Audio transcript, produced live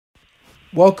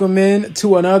Welcome in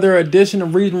to another edition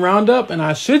of Region Roundup, and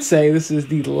I should say this is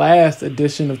the last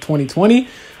edition of 2020.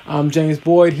 I'm James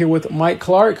Boyd here with Mike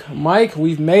Clark. Mike,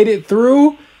 we've made it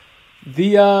through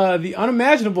the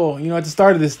unimaginable, at the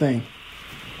start of this thing.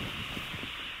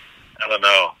 I don't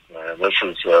know, man. This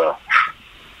has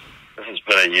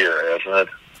been a year, hasn't it?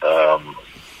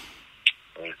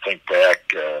 When you think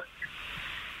back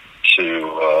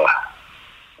to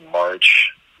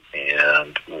March,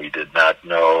 and we did not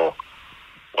know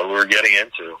what we were getting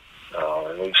into.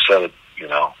 And we've said it,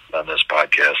 on this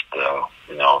podcast,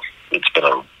 it's been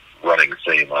a running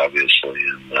theme, obviously,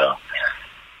 and,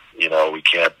 we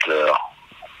can't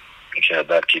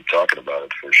not keep talking about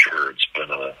it for sure. It's been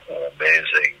an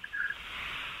amazing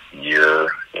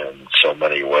year in so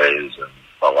many ways, and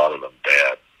a lot of them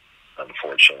bad,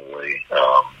 unfortunately.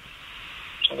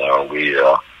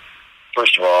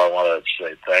 First of all, I want to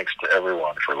say thanks to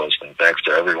everyone for listening. Thanks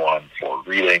to everyone for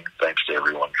reading. Thanks to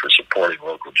everyone for supporting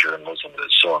local journalism. It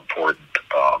is so important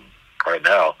right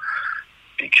now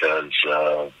because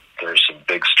there's some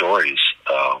big stories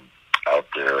out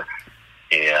there.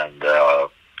 And I'm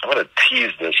going to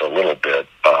tease this a little bit.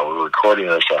 We're recording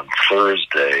this on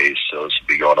Thursday, so this will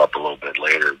be going up a little bit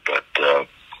later. But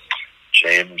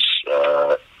James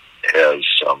has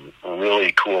some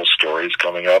really cool stories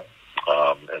coming up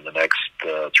in the next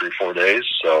 3-4 days.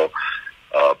 So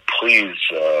please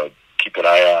keep an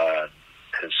eye on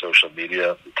his social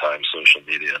media, the Times social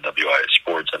media, NWI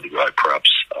Sports, NWI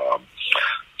Preps.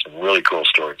 Some really cool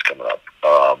stories coming up.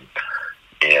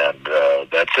 And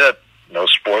that's it. No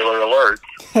spoiler alert,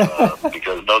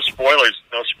 because no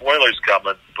spoilers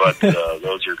coming, but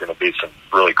those are going to be some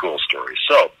really cool stories.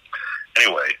 So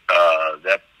anyway,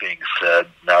 that being said,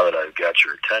 now that I've got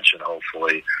your attention,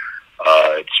 hopefully,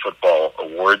 it's football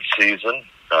award season,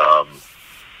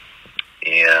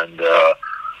 and the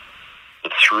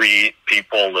three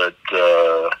people that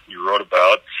you wrote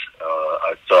about,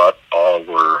 I thought all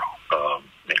were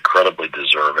incredibly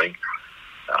deserving.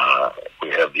 We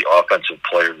have the Offensive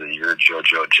Player of the Year,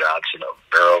 JoJo Johnson of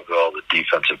Barrowville, the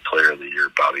Defensive Player of the Year,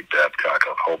 Bobby Babcock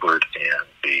of Hobart, and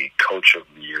the Coach of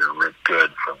the Year, Rick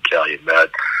Good from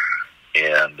Calumet.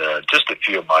 And just a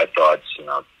few of my thoughts,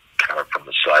 kind of from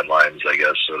the sidelines, I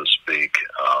guess, so to speak.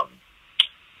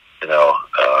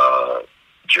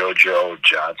 JoJo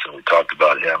Johnson, we talked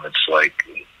about him. It's like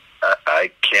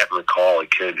I can't recall a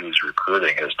kid whose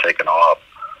recruiting has taken off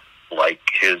like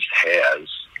his has,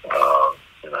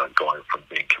 going from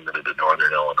being committed to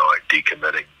Northern Illinois,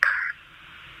 committing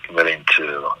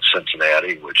to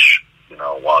Cincinnati, which,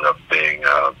 wound up being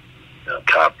a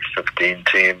top 15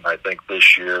 team, I think,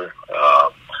 this year.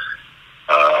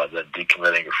 Then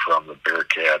decommitting from the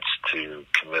Bearcats to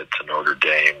commit to Notre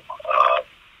Dame,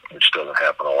 which doesn't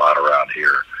happen a lot around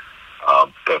here.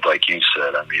 But like you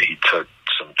said, he took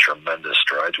some tremendous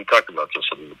strides. We talked about this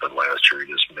a little bit last year.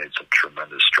 He just made some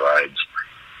tremendous strides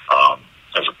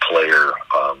as a player,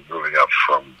 moving up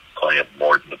from playing at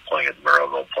Morton to playing at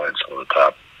Maryville, playing some of the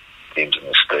top teams in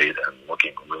the state and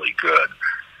looking really good.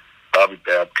 Bobby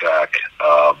Babcock,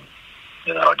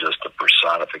 just a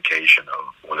personification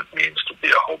of what it means to be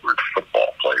a Hobart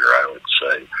football player, I would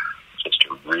say. Just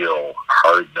a real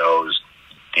hard-nosed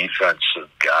defensive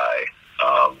guy,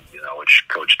 which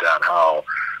Coach Don Howell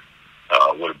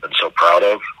would have been so proud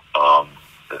of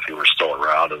if he were still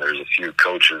around. And there's a few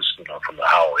coaches, from the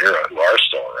Howell era who are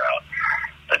still around.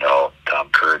 I know Tom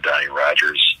Kerr, Donnie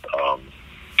Rogers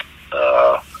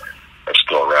are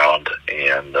still around,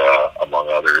 and among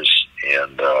others.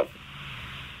 And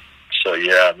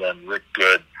and then Rick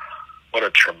Good, what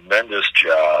a tremendous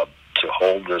job to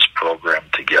hold this program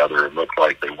together. It looked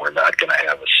like they were not going to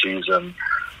have a season.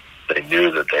 They knew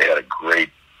that they had a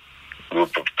great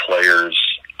group of players,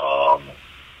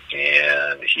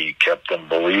 and he kept them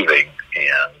believing,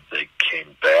 and they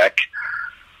came back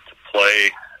to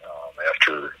play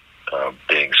after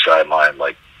being sidelined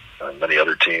like many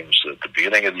other teams at the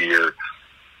beginning of the year.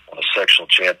 On a sectional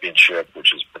championship,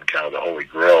 which has been kind of the holy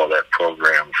grail of that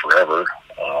program forever.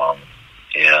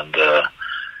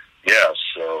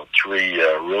 So three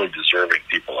really deserving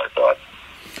people, I thought.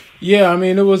 Yeah,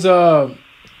 it was the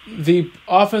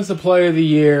Offensive Player of the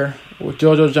Year with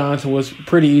JoJo Johnson was a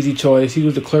pretty easy choice. He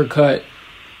was the clear-cut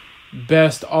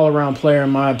best all-around player,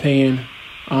 in my opinion,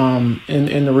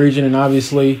 in the region. And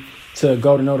obviously, to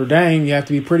go to Notre Dame, you have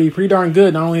to be pretty darn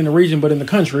good, not only in the region but in the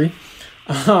country.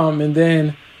 And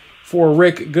then for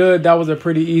Rick Good, that was a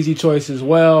pretty easy choice as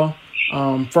well.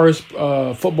 First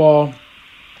football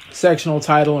sectional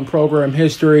title in program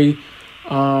history.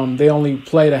 They only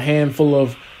played a handful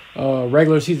of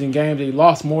regular season games. They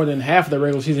lost more than half of the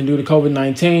regular season due to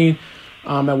COVID-19.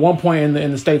 At one point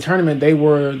in the state tournament, they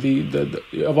were the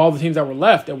of all the teams that were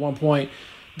left. At one point,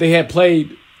 they had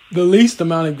played the least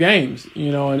amount of games,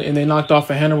 and they knocked off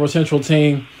a Hanover Central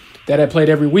team that had played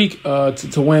every week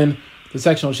to win the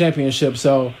sectional championship.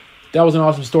 So that was an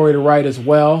awesome story to write as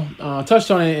well. Touched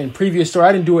on it in previous story.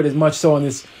 I didn't do it as much so in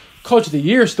this Coach of the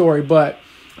Year story, but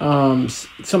some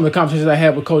of the conversations I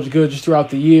had with Coach Good just throughout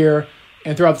the year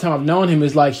and throughout the time I've known him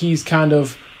is like he's kind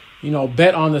of,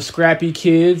 bet on the scrappy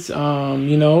kids,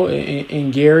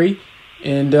 and Gary.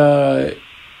 And,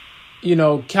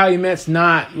 Calumet's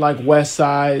not like West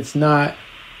Side. It's not,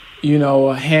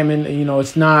 Hammond.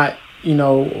 It's not,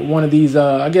 one of these,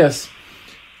 I guess,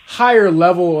 higher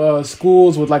level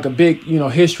schools with like a big,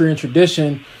 history and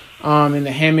tradition in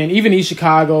the Hammond, even East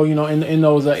Chicago, in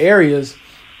those areas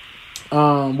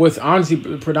with honestly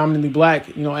predominantly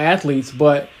black, athletes.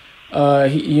 But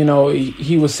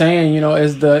he was saying,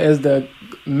 as the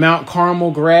Mount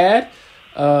Carmel grad,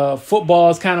 football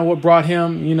is kind of what brought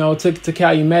him, to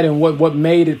Calumet and what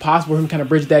made it possible for him to kind of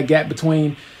bridge that gap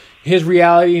between his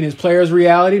reality and his players'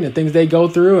 reality and the things they go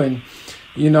through. And,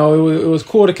 it was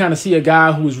cool to kind of see a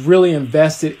guy who was really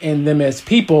invested in them as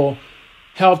people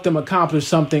help them accomplish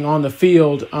something on the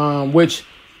field, which,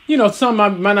 some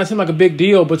might not seem like a big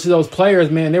deal, but to those players,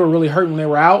 man, they were really hurt when they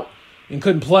were out and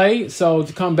couldn't play. So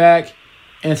to come back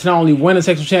and to not only win a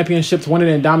sectional championship, to win it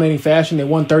in dominating fashion, they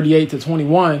won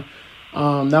 38-21.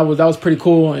 That was pretty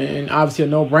cool and obviously a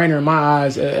no-brainer in my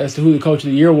eyes as to who the Coach of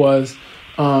the Year was.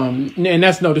 And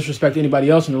that's no disrespect to anybody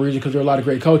else in the region because there are a lot of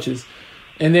great coaches.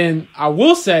 And then I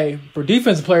will say for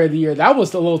Defensive Player of the Year, that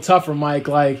was a little tougher, Mike.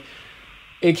 Like,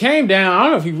 it came down. I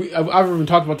don't know if I've ever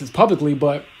talked about this publicly,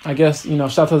 but I guess,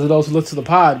 shout out to those who listen to the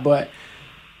pod. But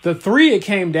the three it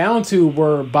came down to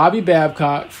were Bobby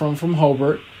Babcock from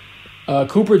Hobart,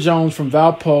 Cooper Jones from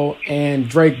Valpo, and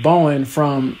Drake Bowen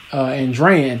from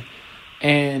Andran.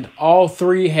 And all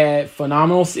three had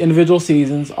phenomenal individual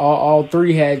seasons. All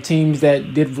three had teams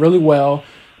that did really well.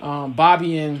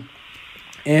 Bobby and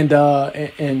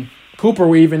Cooper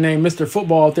were even named Mr.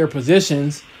 Football at their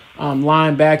positions,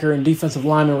 linebacker and defensive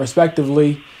lineman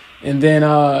respectively. And then,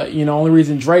 only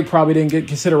reason Drake probably didn't get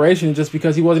consideration is just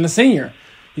because he wasn't a senior.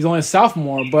 He's only a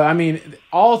sophomore. But, I mean,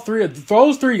 all three of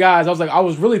those three guys, I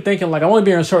was really thinking, like, I only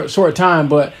been in a short time,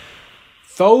 but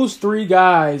those three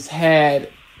guys had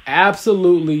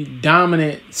absolutely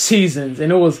dominant seasons.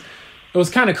 And it was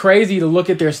kind of crazy to look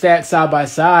at their stats side by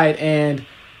side. And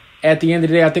at the end of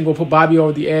the day, I think what put Bobby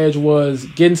over the edge was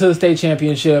getting to the state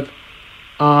championship,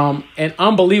 an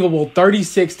unbelievable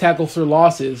 36 tackles for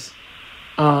losses.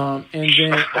 And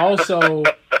then also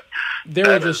there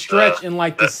was a stretch in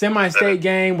like the semi-state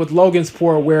game with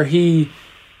Logansport where he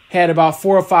had about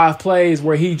 4 or 5 plays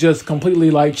where he just completely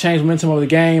like changed momentum of the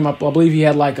game. I believe he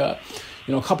had like a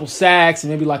couple sacks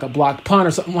and maybe like a blocked punt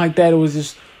or something like that. It was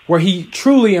just where he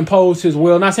truly imposed his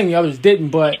will. Not saying the others didn't,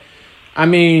 but I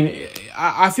mean,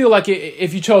 I feel like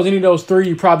if you chose any of those three,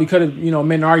 you probably could have,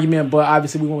 made an argument. But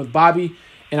obviously we went with Bobby,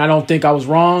 and I don't think I was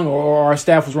wrong or our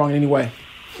staff was wrong in any way.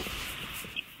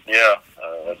 Yeah,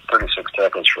 36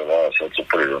 tackles for loss. That's a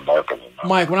pretty remarkable number.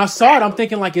 Mike, when I saw it, I'm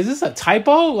thinking, like, is this a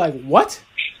typo? Like, what?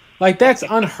 Like, that's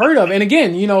unheard of. And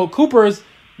again, Cooper's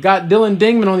got Dylan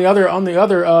Dingman on the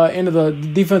other end of the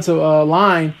defensive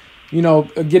line,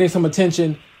 getting some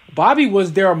attention. Bobby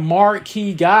was their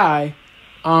marquee guy.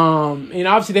 And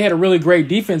obviously they had a really great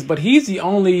defense, but he's the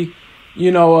only,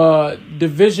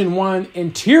 Division I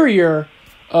interior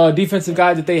defensive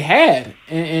guy that they had.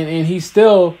 And he's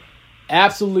still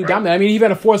absolutely dominant. I mean, he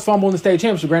had a forced fumble in the state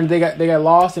championship. Granted, they got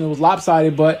lost and it was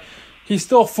lopsided, but he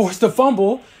still forced a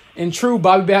fumble in true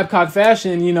Bobby Babcock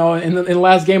fashion, in the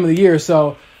last game of the year.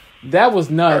 So that was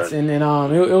nuts. And then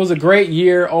it was a great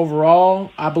year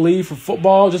overall, I believe, for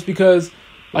football, just because,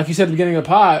 like you said at the beginning of the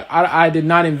pod, I did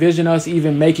not envision us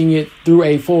even making it through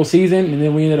a full season. And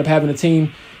then we ended up having a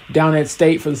team down at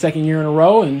state for the second year in a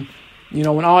row. And,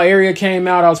 when All Area came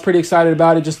out, I was pretty excited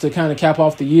about it just to kind of cap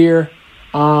off the year.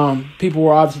 People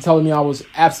were obviously telling me I was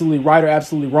absolutely right or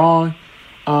absolutely wrong.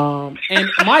 And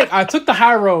Mike, I took the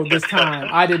high road this time.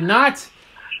 I did not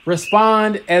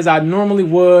respond as I normally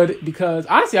would because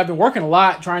honestly, I've been working a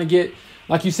lot trying to get,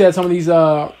 like you said, some of these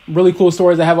really cool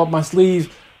stories I have up my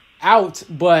sleeve out.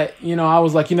 But, I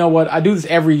was like, what? I do this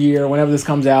every year whenever this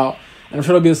comes out. And I'm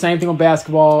sure it'll be the same thing with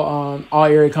basketball. All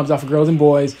Area comes out for girls and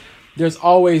boys. There's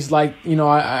always like,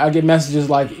 I get messages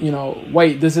like,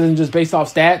 wait, this isn't just based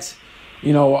off stats.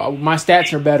 My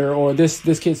stats are better, or this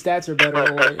kid's stats are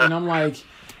better. And I'm like,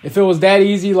 if it was that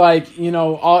easy, like,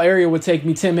 All Area would take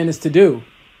me 10 minutes to do,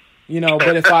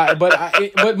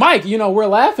 but Mike, we're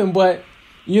laughing, but,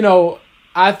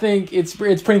 I think it's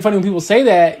pretty funny when people say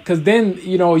that, because then,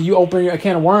 you open a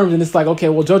can of worms and it's like, okay,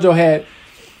 well, JoJo had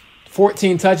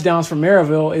 14 touchdowns from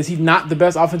Maryville. Is he not the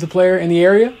best offensive player in the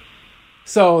area?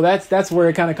 So that's where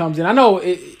it kind of comes in. I know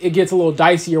it gets a little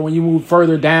dicier when you move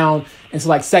further down into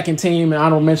like second team and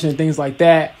honorable mention and things like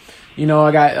that. I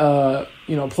got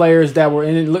players that were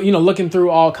in it, looking through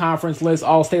all conference lists,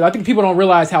 all state. I think people don't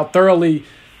realize how thoroughly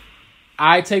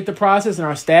I take the process and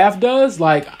our staff does.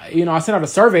 Like, I sent out a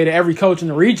survey to every coach in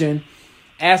the region,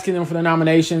 asking them for their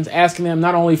nominations, asking them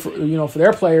not only for, for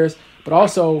their players, but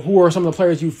also who are some of the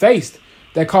players you faced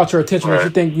that caught your attention, that you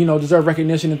think, deserve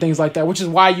recognition and things like that, which is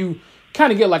why you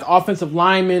kind of get like offensive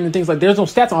linemen and things like that. There's no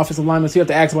stats on offensive linemen, so you have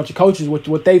to ask a bunch of coaches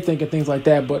what they think and things like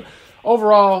that. But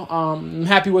overall, I'm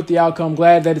happy with the outcome.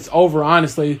 Glad that it's over,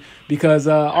 honestly, because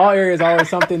all areas are always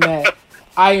something that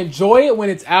I enjoy it when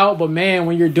it's out, but man,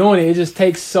 when you're doing it, it just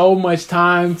takes so much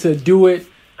time to do it.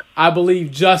 I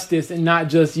believe justice and not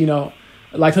just,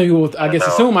 like some people, I guess,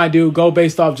 assume I do, go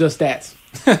based off just stats.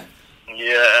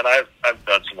 Yeah, and I've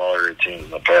done some all area teams in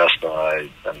the past, and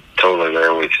I'm totally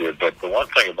there with you. But the one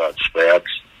thing about stats,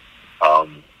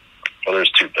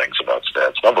 there's two things about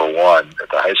stats. Number one, at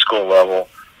the high school level,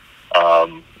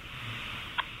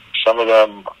 some of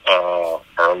them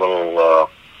are a little,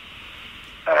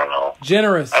 I don't know.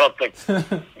 Generous. I don't think.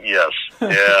 Yes.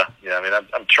 Yeah. I mean,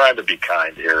 I'm trying to be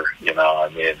kind here.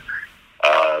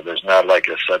 There's not like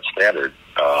a set standard.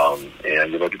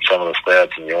 And you look at some of the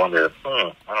stats and you wonder,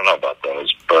 I don't know about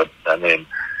those. But I mean,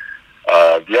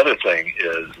 the other thing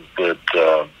is that,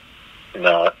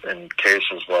 in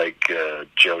cases like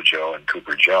JoJo and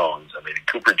Cooper Jones, I mean,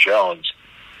 Cooper Jones,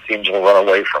 teams will run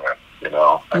away from him.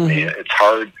 I mean, it's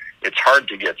hard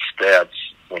to get stats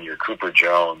when you're Cooper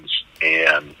Jones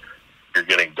and you're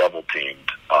getting double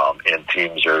teamed, and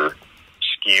teams are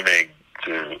scheming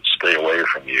to stay away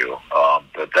from you.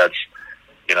 But that's,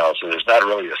 so there's not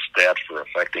really a stat for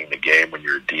affecting the game when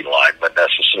you're a D lineman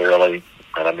necessarily.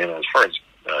 And I mean, as far as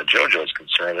JoJo is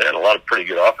concerned, they had a lot of pretty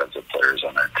good offensive players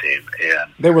on that team,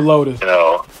 and they were loaded.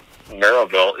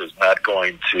 Maryville is not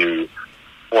going to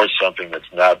force something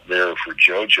that's not there for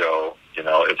JoJo.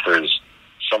 If there's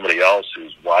somebody else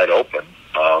who's wide open,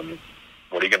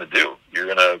 what are you going to do? You're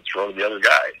going to throw to the other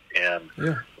guy. And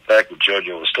the fact that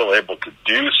JoJo was still able to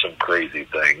do some crazy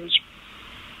things,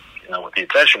 with the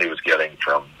attention he was getting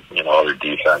from, other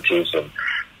defenses. And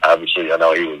obviously, I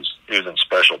know he was in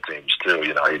special teams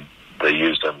too. They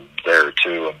used him there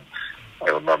too. And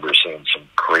I remember seeing some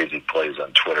crazy plays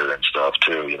on Twitter and stuff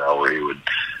too, where he would,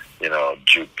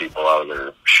 juke people out of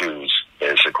their shoes,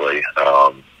 basically.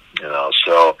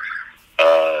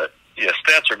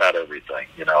 Stats are not everything.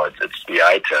 It's the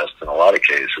eye test in a lot of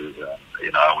cases.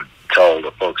 I would tell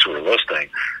the folks who are listening,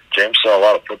 James saw a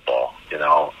lot of football, and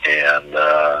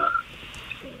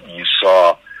you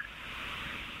saw,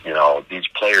 these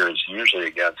players usually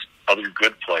against other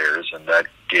good players, and that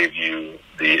gave you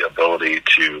the ability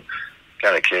to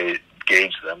kind of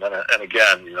gauge them. And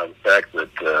again, the fact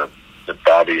that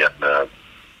Bobby and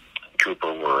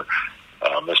Cooper were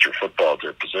Mr. Football at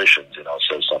their positions,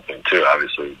 says something too.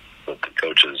 Obviously, but the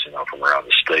coaches, from around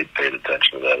the state paid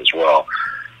attention to that as well.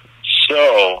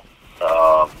 So,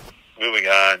 moving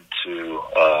on to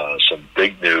some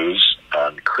big news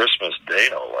on Christmas Day,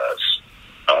 no less.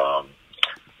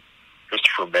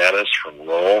 Christopher Mattis from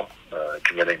Lowell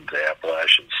committing to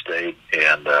Appalachian State,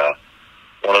 and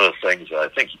one of the things that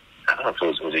I don't know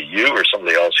if was it you or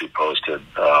somebody else who posted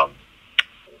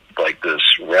like this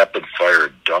rapid fire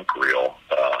dunk reel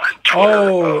on Twitter.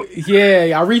 Oh,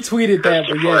 yeah, I retweeted that,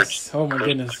 but yes. Oh, my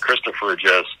goodness. Christopher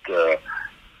just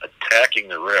attacking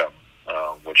the rim,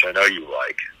 which I know you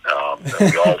like.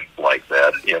 And we all like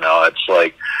that. It's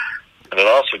like, and it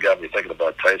also got me thinking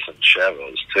about Tyson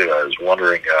Chavez, too. I was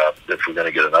wondering if we're going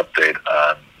to get an update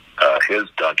on his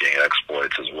dunking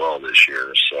exploits as well this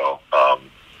year. So,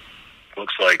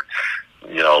 looks like,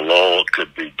 Lowell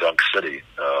could be Dunk City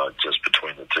just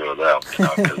between the two of them.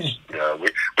 Because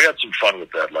we had some fun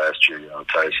with that last year.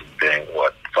 Tyson being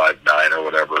 5'9" or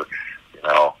whatever,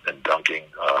 and dunking.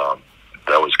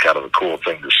 That was kind of a cool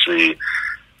thing to see.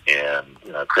 And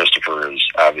Christopher is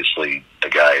obviously a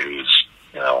guy who's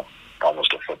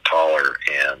almost a foot taller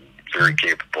and very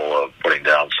capable of putting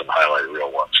down some highlight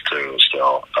reel ones too.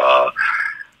 So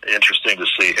interesting to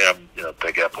see him,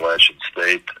 pick Appalachian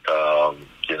State.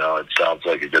 It sounds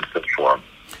like a good fit for him.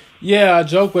 Yeah, I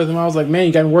joked with him. I was like, man,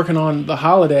 you got me working on the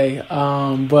holiday.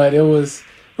 But it was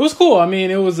cool. I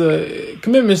mean,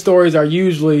 commitment stories are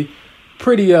usually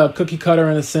pretty cookie cutter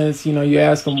in a sense. You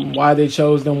ask them why they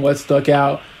chose them, what stuck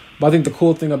out. But I think the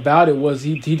cool thing about it was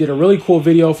he did a really cool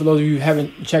video. For those of you who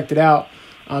haven't checked it out,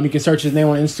 You can search his name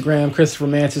on Instagram, Christopher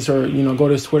Mantis, or go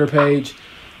to his Twitter page.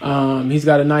 He's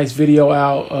got a nice video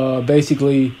out,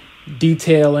 basically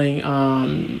detailing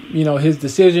his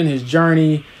decision, his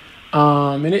journey,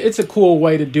 and it's a cool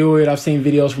way to do it. I've seen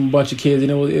videos from a bunch of kids,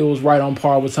 and it was right on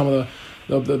par with some of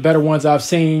the better ones I've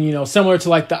seen. Similar to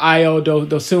like the Ayo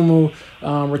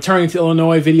Dosunmu returning to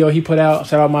Illinois video he put out.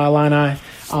 Shout out my Illini.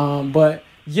 But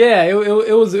yeah, it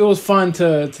was fun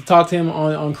to talk to him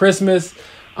on Christmas.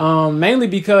 Mainly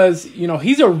because,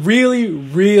 he's a really,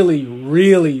 really,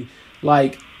 really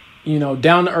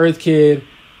down to earth kid,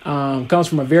 comes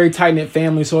from a very tight knit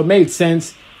family. So it made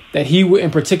sense that he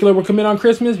in particular would commit on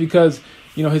Christmas because,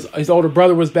 his older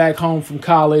brother was back home from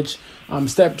college.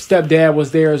 Stepdad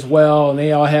was there as well. And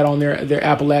they all had on their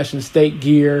Appalachian State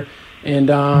gear. And,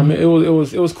 it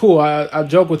was cool. I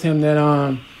joke with him that,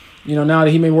 now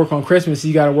that he may work on Christmas,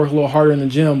 he got to work a little harder in the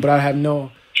gym, but I have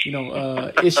no,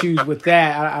 issues with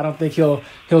that. I don't think he'll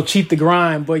cheat the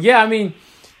grind. But yeah, I mean,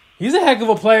 he's a heck of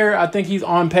a player. I think he's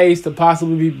on pace to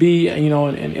possibly be,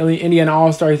 an Indiana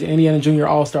All-Star. He's an Indiana Junior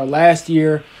All-Star last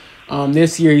year.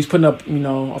 This year he's putting up,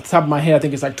 off the top of my head, I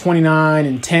think it's like 29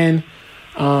 and 10.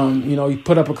 He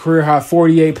put up a career high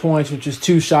 48 points, which is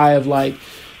too shy of like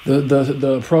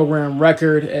the program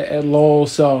record at Lowell.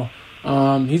 So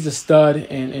he's a stud,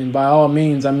 and by all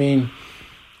means, I mean,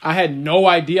 I had no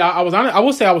idea. I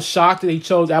will say I was shocked that he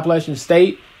chose Appalachian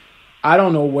State. I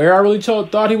don't know where I really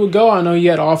thought he would go. I know he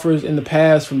had offers in the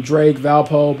past from Drake,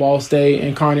 Valpo, Ball State,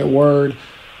 Incarnate Word,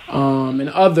 and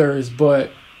others.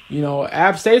 But,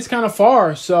 App State's kind of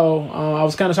far. So I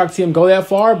was kind of shocked to see him go that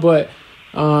far. But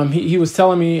he was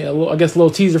telling me, a little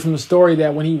teaser from the story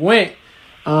that when he went,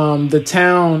 the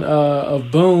town of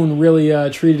Boone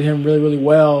really treated him really, really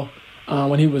well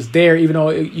when he was there. Even though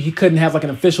he couldn't have like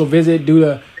an official visit due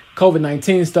to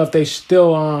COVID-19 stuff, they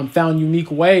still found unique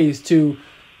ways to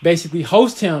basically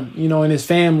host him, and his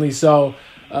family. So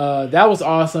that was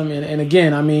awesome. And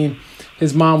again, I mean,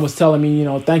 his mom was telling me,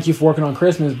 thank you for working on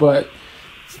Christmas. But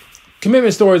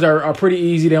commitment stories are pretty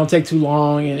easy. They don't take too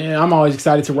long. And I'm always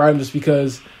excited to write them just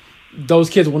because those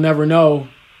kids will never know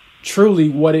truly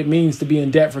what it means to be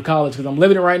in debt for college, because I'm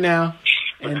living it right now.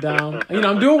 And,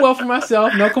 I'm doing well for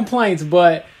myself. No complaints.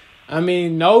 But, I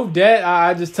mean, no debt.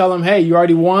 I just tell them, hey, you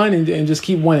already won, and just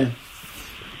keep winning.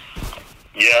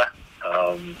 Yeah.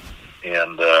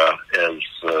 As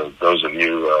those of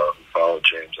you who follow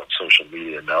James on social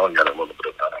media know, I got a little bit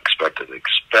of unexpected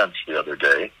expense the other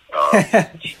day.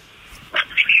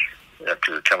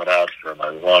 After coming out from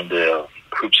a long day of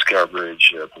hoops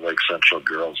coverage at the Lake Central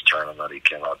Girls Tournament, he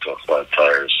came out to a flat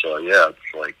tire. So, yeah,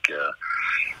 it's like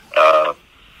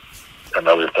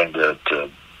another thing to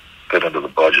fit into the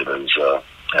budget is,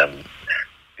 and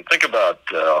you think about,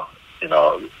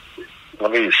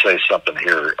 let me say something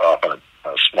here off on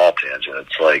a small tangent.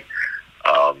 It's like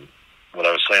what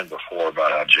I was saying before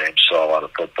about how James saw a lot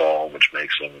of football, which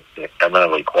makes him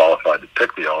eminently qualified to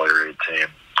pick the all-area team.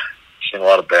 He's seen a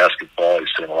lot of basketball. He's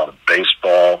seen a lot of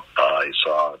baseball. He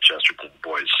saw Chesterton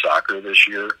boys soccer this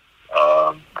year,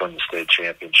 win the state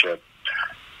championship.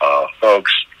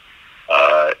 Folks,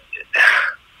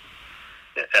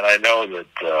 and I know that,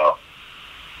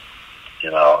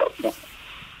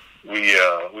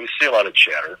 we see a lot of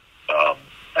chatter.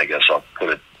 I guess I'll put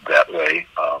it that way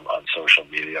on social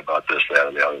media about this, that,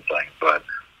 or the other thing. But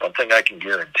one thing I can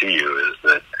guarantee you is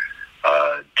that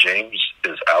James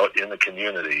is out in the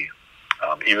community,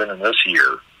 even in this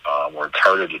year, where it's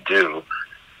harder to do.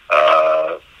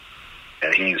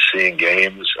 And he's seeing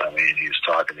games. I mean, he's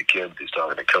talking to kids, he's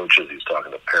talking to coaches, he's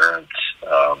talking to parents.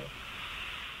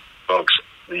 Folks,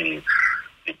 the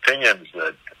opinions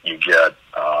that you get,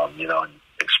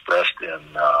 expressed in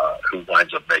who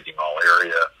winds up making all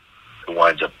area, who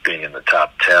winds up being in the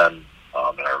top 10 in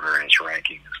our various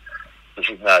rankings. This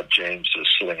is not James just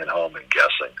sitting at home and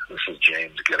guessing. This is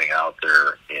James getting out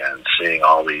there and seeing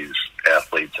all these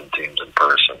athletes and teams in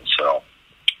person. So,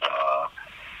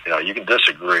 you can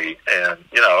disagree, and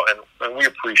we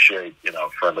appreciate,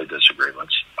 friendly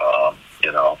disagreements,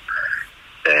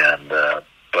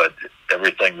 but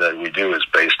everything that we do is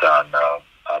based on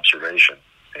observation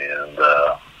and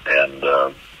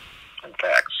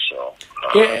facts. So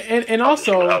and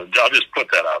also I'll just put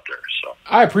that out there. So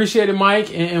I appreciate it,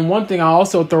 Mike. And one thing I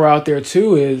also throw out there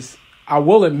too is I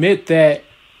will admit that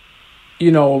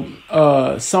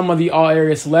some of the all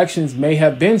area selections may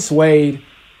have been swayed.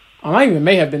 Not even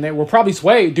may have been. They were probably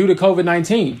swayed due to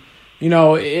COVID-19.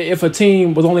 If a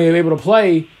team was only able to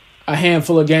play a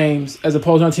handful of games as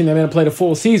opposed to a team that may have played a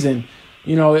full season,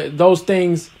 those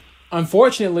things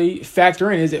unfortunately factor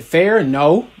in. Is it fair?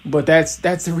 No, but that's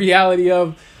the reality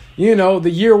of the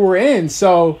year we're in.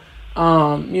 So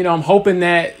I'm hoping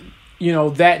that,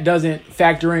 that doesn't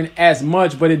factor in as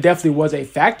much, but it definitely was a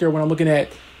factor when I'm looking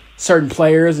at certain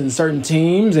players and certain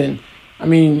teams. And I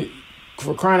mean,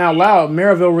 for crying out loud,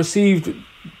 Maryville received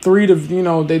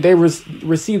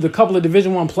received a couple of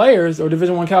Division I players or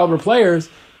Division I caliber players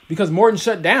because Morton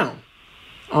shut down.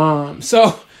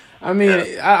 So, I mean,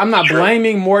 I'm not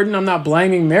blaming Morton. I'm not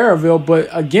blaming Maryville. But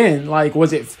again, like,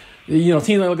 was it, teams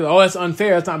look at, that's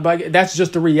unfair. It's not, but that's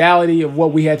just the reality of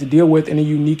what we had to deal with in a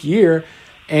unique year.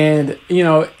 And,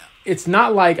 it's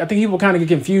not like, I think people kind of get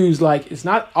confused. Like, it's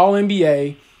not all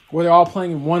NBA where they're all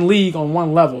playing in one league on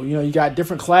one level. You got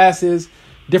different classes,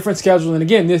 different schedules. And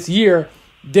again, this year,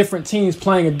 different teams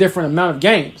playing a different amount of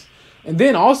games. And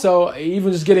then also,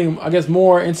 even just getting, I guess,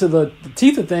 more into the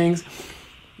teeth of things,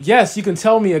 yes, you can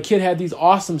tell me a kid had these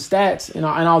awesome stats, and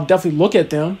I'll definitely look at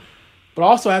them, but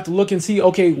also I have to look and see,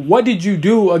 okay, what did you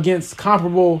do against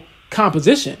comparable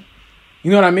composition? You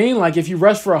know what I mean? Like, if you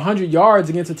rush for 100 yards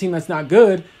against a team that's not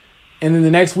good, and then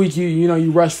the next week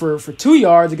you rush for 2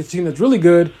 yards against a team that's really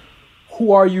good,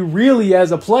 who are you really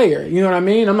as a player? You know what I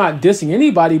mean? I'm not dissing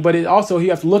anybody, but it also,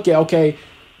 you have to look at, okay,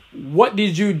 what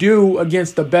did you do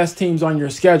against the best teams on your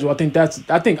schedule? I think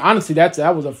honestly that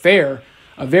was a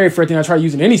very fair thing I try to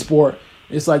use in any sport.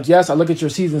 It's like, yes, I look at your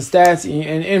season stats,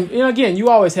 and again, you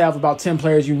always have about 10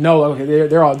 players, okay,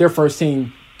 they're all their first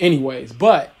team anyways,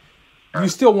 but you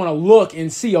still want to look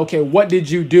and see, okay, what did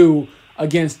you do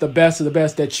against the best of the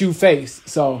best that you face?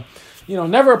 So,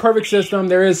 never a perfect system.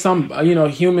 There is some,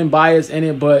 human bias in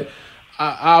it, but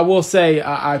I will say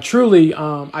I truly,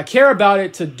 I care about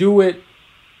it to do it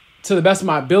to the best of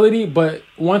my ability. But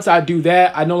once I do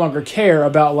that, I no longer care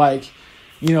about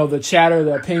the chatter,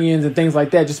 the opinions and things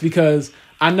like that, just because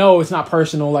I know it's not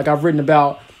personal. Like, I've written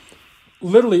about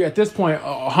literally at this point,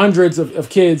 hundreds of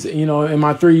kids, in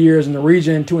my 3 years in the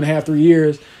region, 2.5, 3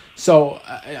 years. So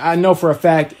I know for a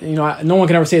fact, no one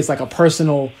can ever say it's like a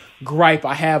personal gripe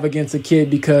I have against a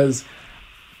kid, because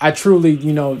I truly,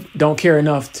 don't care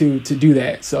enough to do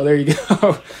that. So there you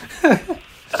go.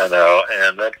 I know.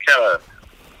 And that kind of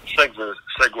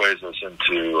segues us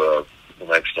into the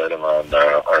next item on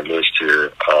our list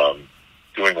here,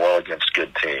 doing well against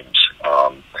good teams.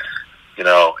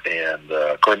 And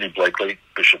Courtney Blakely,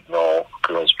 Bishop Knoll,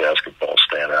 girls basketball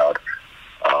standout.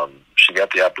 She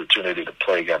got the opportunity to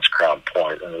play against Crown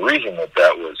Point. And the reason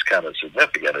that was kind of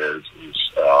significant is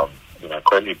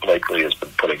Courtney Blakely has been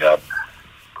putting up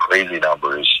crazy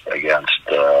numbers against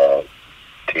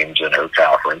teams in her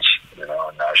conference, and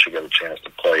now she got a chance to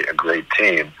play a great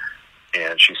team,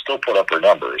 and she still put up her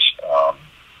numbers.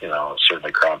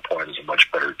 Certainly Crown Point is a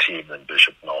much better team than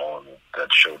Bishop Knoll, and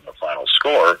that showed in the final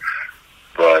score.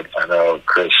 But I know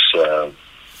Chris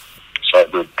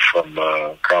Seibert from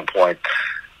Crown Point,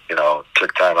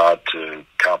 took time out to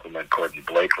compliment Courtney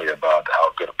Blakely about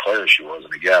how good a player she was.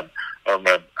 And again, I don't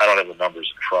have the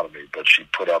numbers in front of me, but she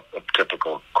put up a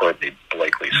typical Courtney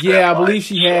Blakely stat line. I believe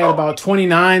she had about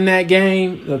 29 that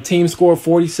game. The team scored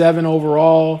 47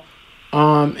 overall.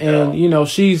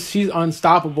 She's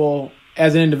unstoppable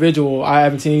as an individual. I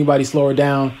haven't seen anybody slow her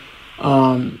down.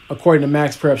 According to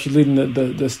Max Prep, she's leading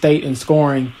the state in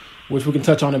scoring, which we can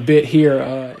touch on a bit here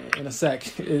in a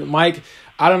sec. Mike,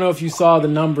 I don't know if you saw the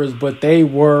numbers, but they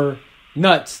were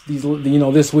nuts.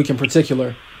 This week in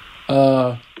particular.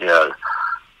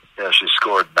 She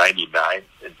scored 99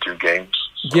 in 2 games.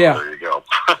 So there you go.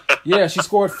 Yeah, she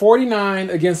scored 49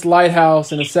 against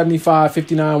Lighthouse in a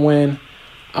 75-59 win,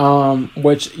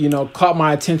 which caught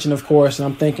my attention, of course. And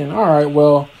I'm thinking, all right,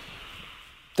 well,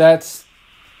 that's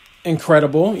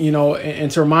incredible.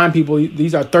 And to remind people,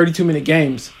 these are 32-minute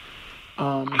games.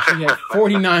 She had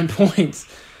 49 points.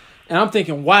 And I'm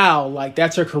thinking, wow, like,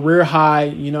 that's her career high,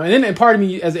 And part of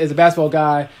me, as a basketball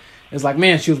guy, is like,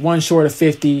 man, she was one short of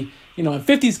 50. And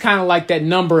 50 is kind of like that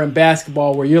number in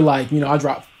basketball where you're like, I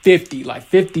dropped 50. Like,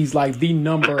 50 is like the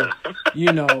number,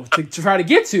 to try to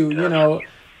get to,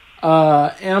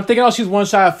 And I'm thinking, she's one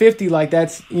shy of 50. Like,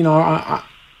 that's,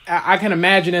 I can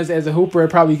imagine as a hooper,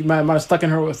 it probably might have stuck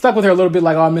with her a little bit.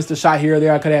 Like, I missed a shot here or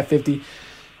there. I could have 50.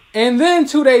 And then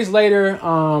 2 days later,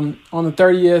 on the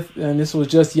 30th, and this was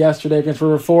just yesterday against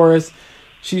River Forest,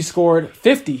 she scored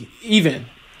 50 even.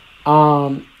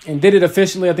 And did it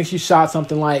efficiently. I think she shot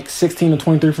something like 16 to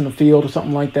 23 from the field or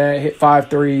something like that, hit 5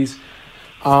 threes.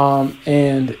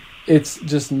 And it's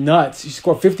just nuts. She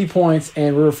scored 50 points,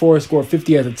 and River Forest scored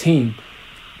 50 as a team.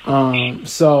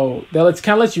 So that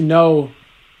kind of lets you know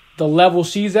the level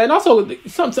she's at. And also,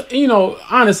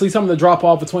 honestly, some of the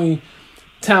drop-off between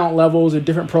talent levels or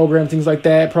different programs, things like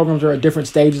that. Programs are at different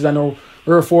stages. I know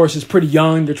River Forest is pretty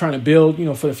young. They're trying to build,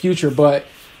 for the future. But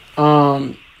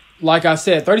like I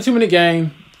said, 32-minute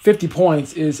game, 50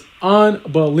 points is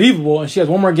unbelievable. And she has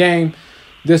one more game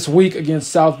this week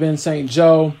against South Bend St.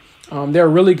 Joe. They're a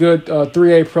really good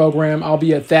 3A program. I'll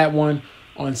be at that one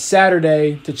on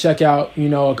Saturday to check out,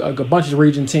 a bunch of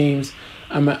region teams.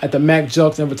 I'm at the Mac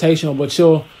Jokes Invitational, but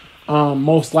she'll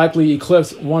most likely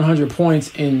eclipse 100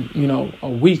 points in, a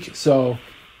week. So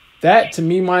that, to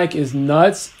me, Mike, is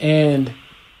nuts. And,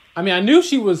 I knew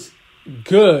she was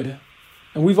good,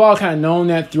 and we've all kind of known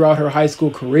that throughout her high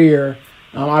school career.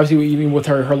 Obviously, even with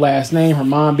her last name, her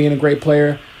mom being a great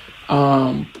player.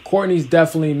 Courtney's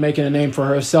definitely making a name for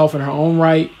herself in her own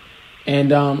right.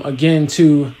 And, again,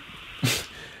 to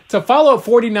follow up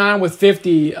 49 with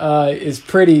 50 is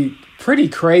pretty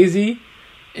crazy.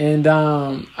 And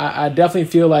I definitely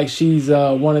feel like she's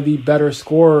one of the better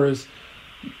scorers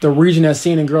the region has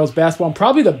seen in girls basketball. And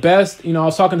probably the best. I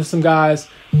was talking to some guys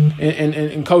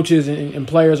and coaches and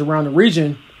players around the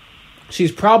region.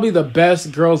 She's probably the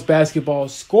best girls basketball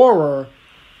scorer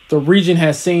the region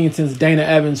has seen since Dana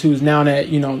Evans, who's now at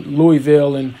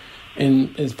Louisville and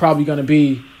is probably going to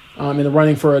be in the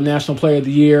running for a National Player of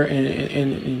the Year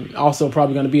and also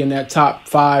probably going to be in that top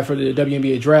 5 for the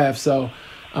WNBA draft. So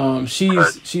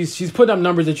she's putting up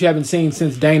numbers that you haven't seen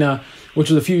since Dana, which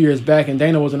was a few years back, and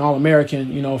Dana was an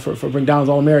All-American, for Bring Down's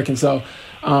All-American. So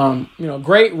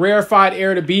great rarefied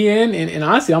air to be in, and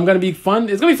honestly, it's going to be fun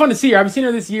to see her. I haven't seen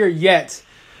her this year yet,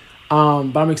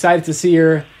 but I'm excited to see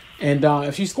her. And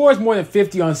if she scores more than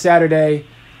 50 on Saturday,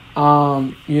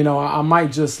 I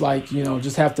might just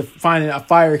just have to find a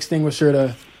fire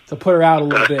extinguisher to put her out a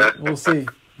little bit. We'll see.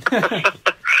 And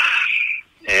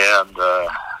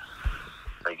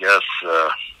I guess,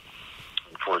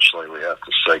 unfortunately, we have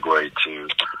to segue to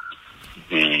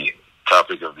the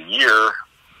topic of the year,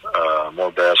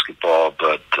 more basketball,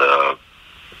 but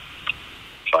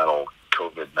final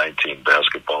COVID-19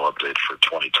 basketball update for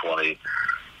 2020.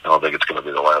 I don't think it's going to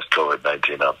be the last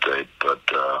COVID-19 update, but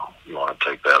you want to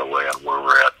take that away on where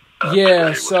we're at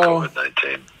today so with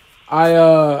COVID-19.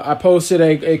 I posted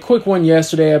a quick one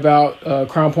yesterday about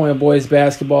Crown Point boys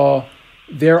basketball.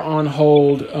 They're on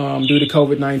hold due to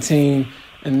COVID-19,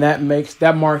 and that marks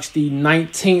the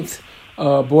 19th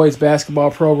boys basketball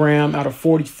program out of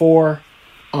 44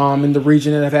 in the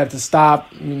region that have had to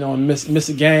stop, and miss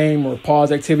a game or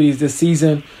pause activities this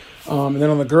season. And then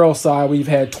on the girls' side, we've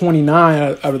had 29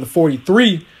 out of the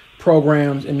 43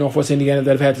 programs in Northwest Indiana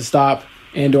that have had to stop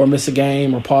and or miss a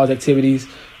game or pause activities.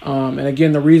 And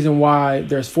again, the reason why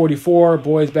there's 44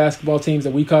 boys basketball teams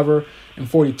that we cover and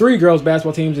 43 girls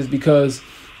basketball teams is because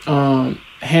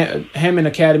Hammond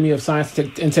Academy of Science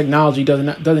and Technology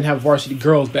doesn't have a varsity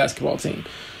girls basketball team.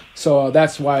 So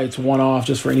that's why it's one off,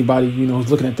 just for anybody, who's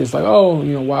looking at this like,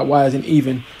 why isn't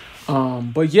even?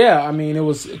 But yeah, it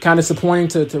was kind of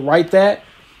disappointing to write that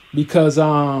because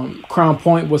Crown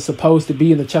Point was supposed to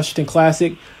be in the Chesterton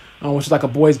Classic, which is like a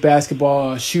boys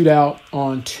basketball shootout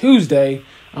on Tuesday.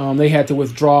 They had to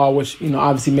withdraw, which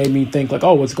obviously made me think like,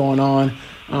 what's going on?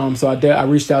 So I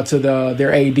reached out to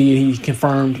their AD, and he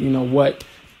confirmed what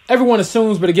everyone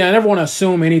assumes. But again, I never want to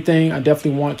assume anything. I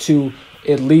definitely want to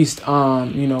at least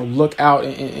look out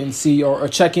and see or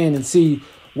check in and see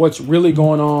what's really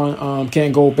going on.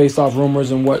 Can't go based off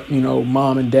rumors and what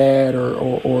mom and dad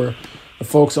or the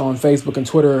folks on Facebook and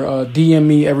Twitter DM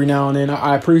me every now and then.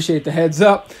 I appreciate the heads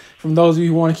up from those of you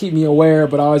who want to keep me aware,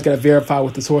 but I always got to verify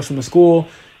with the source from the school.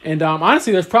 And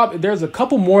honestly, there's a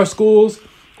couple more schools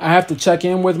I have to check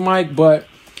in with, Mike. But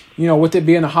with it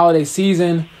being the holiday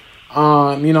season,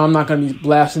 I'm not going to be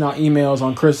blasting out emails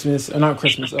on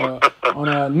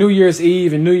on New Year's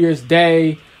Eve and New Year's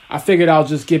Day. I figured I'll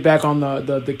just get back on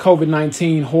the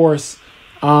COVID-19 horse.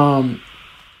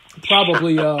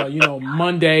 Probably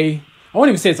Monday. I won't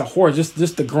even say it's a horse,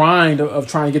 just the grind of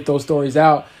trying to get those stories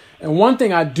out. And one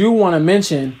thing I do want to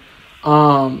mention,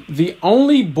 the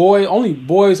only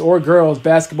boys or girls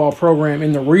basketball program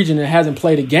in the region that hasn't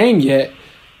played a game yet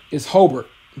is Hobart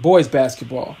boys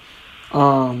basketball.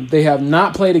 They have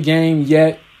not played a game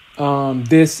yet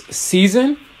this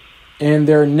season, and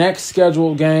their next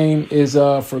scheduled game is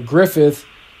for Griffith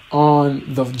on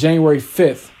the January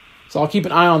 5th. So I'll keep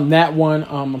an eye on that one.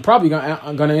 I'm probably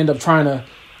gonna end up trying to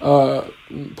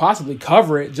possibly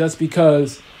cover it just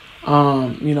because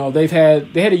they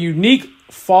had a unique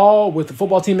fall with the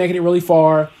football team making it really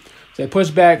far. So they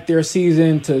pushed back their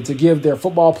season to give their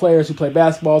football players who play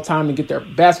basketball time to get their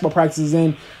basketball practices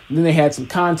in. And then they had some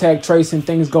contact tracing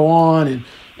things go on, and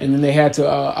then they had to,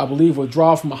 I believe,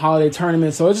 withdraw from a holiday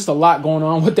tournament. So it's just a lot going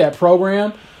on with that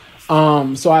program.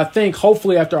 So I think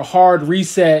hopefully after a hard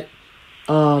reset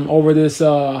over this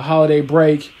holiday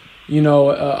break,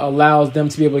 allows them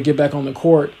to be able to get back on the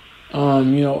court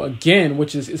Again,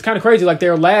 which is it's kind of crazy. Like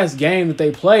their last game that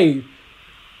they played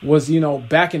was,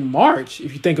 back in March,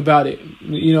 if you think about it,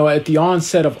 at the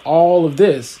onset of all of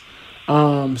this.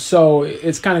 So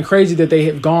it's kind of crazy that they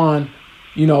have gone,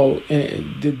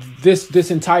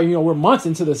 this entire, we're months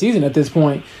into the season at this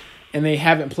point, and they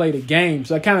haven't played a game.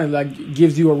 So that kind of like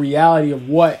gives you a reality of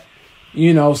what,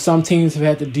 some teams have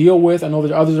had to deal with. I know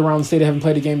there's others around the state that haven't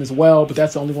played a game as well, but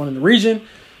that's the only one in the region.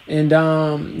 And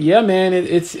man,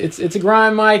 it's a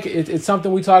grind, Mike. It's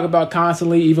something we talk about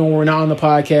constantly, even when we're not on the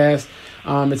podcast.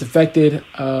 It's affected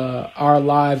our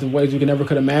lives in ways we never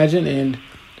could imagine. And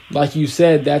like you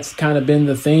said, that's kind of been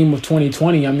the theme of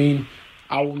 2020. I mean,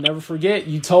 I will never forget,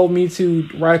 you told me to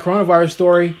write a coronavirus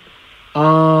story.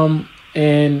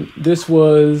 And this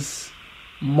was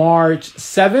March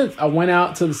 7th. I went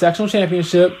out to the sectional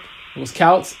championship. It was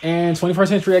Couts and 21st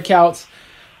Century at Couts.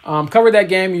 Covered that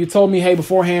game. You told me, hey,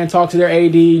 beforehand, talk to their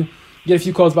AD, get a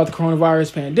few quotes about the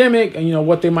coronavirus pandemic and,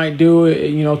 what they might do,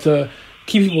 to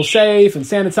keep people safe and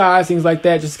sanitize, things like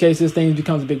that, just in case this thing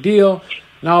becomes a big deal.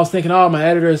 And I was thinking, my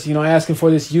editor's, asking for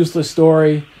this useless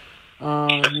story.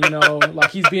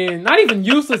 Like he's being not even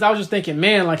useless. I was just thinking,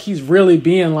 man, like he's really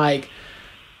being like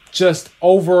just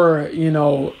over, I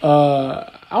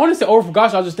want to say over.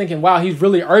 Gosh, I was just thinking, wow, he's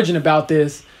really urgent about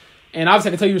this. And obviously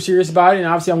I can tell you were serious about it. And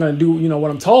obviously I'm going to do,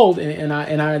 what I'm told. And I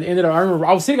ended up, I remember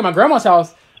I was sitting at my grandma's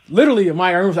house, literally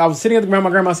I was sitting at my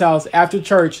grandma's house after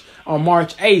church on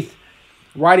March 8th,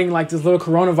 writing like this little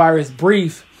coronavirus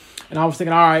brief. And I was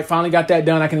thinking, all right, finally got that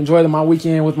done. I can enjoy my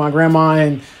weekend with my grandma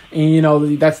and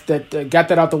got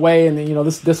that out the way. And then,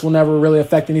 this will never really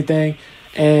affect anything.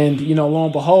 And, lo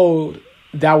and behold,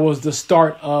 that was the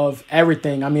start of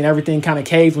everything. I mean, everything kind of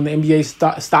caved when the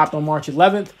NBA stopped on March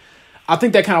 11th. I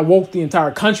think that kind of woke the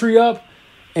entire country up.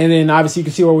 And then obviously you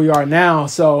can see where we are now.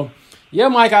 So, yeah,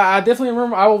 Mike, I definitely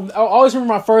remember. I'll always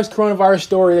remember my first coronavirus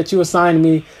story that you assigned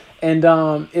me. And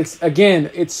it's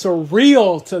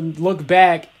surreal to look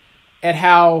back at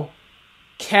how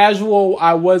casual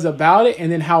I was about it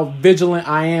and then how vigilant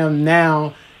I am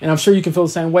now. And I'm sure you can feel the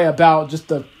same way about just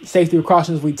the safety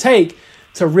precautions we take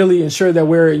to really ensure that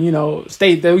we're,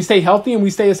 we stay healthy and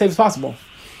we stay as safe as possible.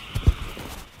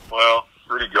 Well,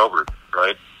 Rudy Gobert,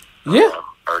 right? Yeah.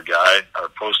 Our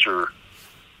poster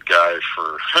guy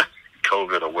for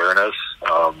COVID awareness.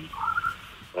 I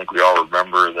think we all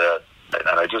remember that.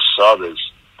 And I just saw this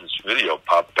video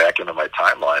pop back into my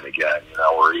timeline again,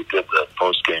 where he did the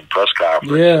post-game press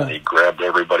conference. Yeah. And he grabbed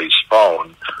everybody's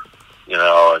phone,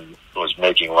 and was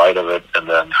making light of it. And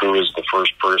then who is the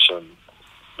first person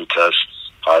who tests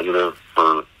positive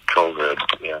for COVID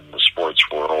in the sports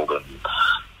world, and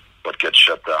what gets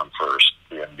shut down first?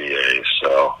 The NBA.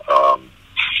 So, I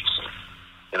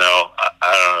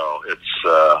don't know. It's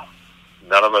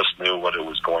none of us knew what it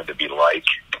was going to be like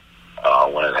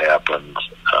when it happened,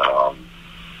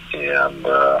 and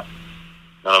none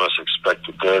of us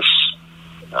expected this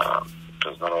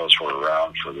because none of us were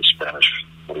around for the Spanish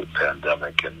flu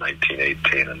pandemic in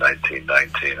 1918 and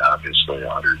 1919. Obviously,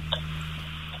 100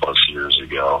 plus years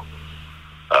ago.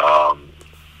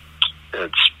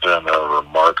 It's been a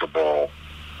remarkable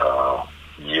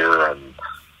year, and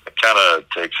it kind of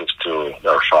takes us to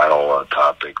our final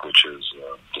topic, which is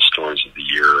the stories of the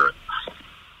year. And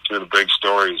two of the big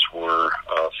stories were,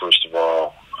 first of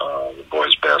all, the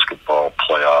boys' basketball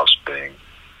playoffs being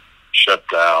shut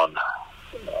down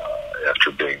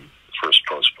after being first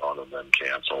postponed and then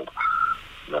canceled,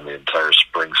 and then the entire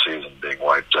spring season being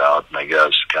wiped out. And I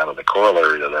guess kind of the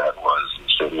corollary to that was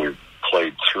that we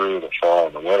played through the fall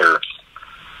and the winter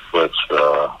with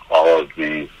all of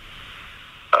the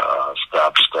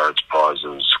stops, starts,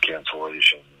 pauses,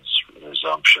 cancellations,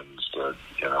 resumptions that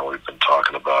we've been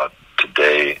talking about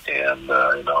today and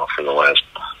for the last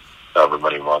however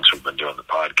many months we've been doing the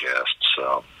podcast.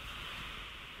 So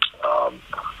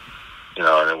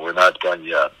and we're not done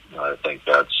yet. I think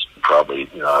that's probably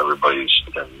everybody's,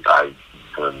 and I've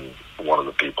been one of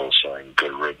the people saying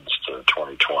good riddance to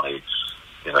 2020.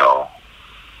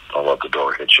 Don't let the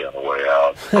door hit you on the way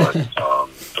out. But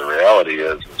the reality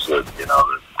is that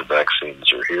the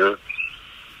vaccines are here,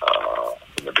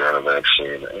 the Moderna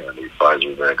vaccine and the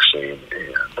Pfizer vaccine,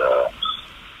 and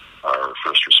our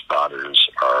first responders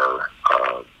are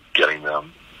getting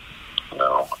them,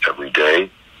 every day,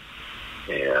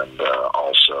 and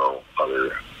also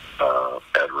other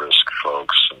at-risk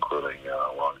folks, including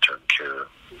long-term care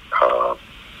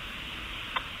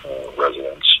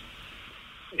residents.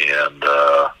 And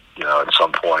at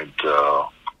some point, a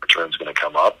turn's going to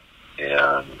come up,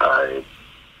 and I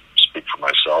speak for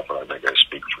myself, and I think I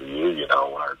speak for you.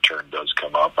 When our turn does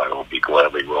come up, I will be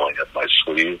gladly rolling up my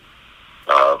sleeve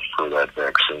for that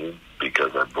vaccine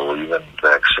because I believe in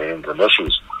vaccines. And this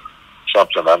is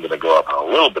something I'm going to go off on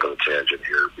a little bit of a tangent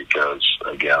here because,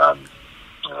 again, I'm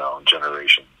a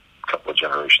couple of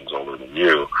generations older than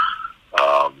you.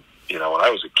 When I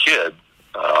was a kid,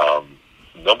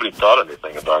 nobody thought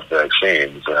anything about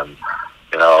vaccines. And,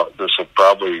 this will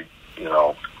probably,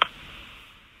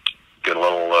 get a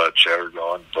little chatter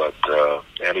going, but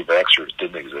anti-vaxxers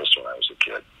didn't exist when I was a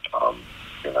kid.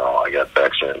 I got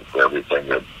vaccinated for everything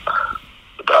that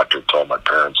the doctor told my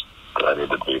parents that I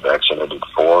needed to be vaccinated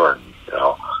for, and,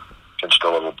 pinched a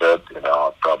little bit.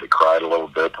 I probably cried a little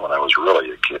bit when I was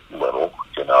really a kid,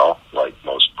 like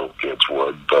most little kids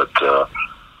would. But,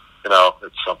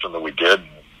 it's something that we did.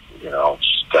 And,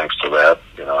 thanks to that,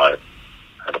 I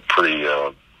had a pretty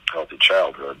healthy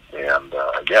childhood. And,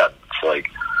 again, it's like,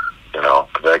 the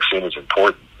vaccine is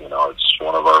important. It's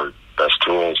one of our best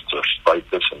tools to fight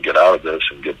this and get out of this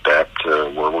and get back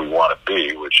to where we want to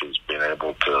be, which is being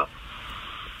able to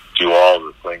do all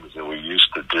the things that we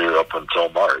used to do up until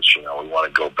March. We want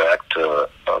to go back to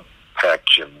a packed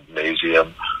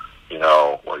gymnasium,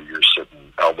 where you're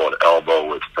sitting elbow to elbow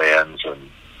with fans and,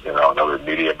 other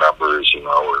media members,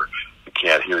 where you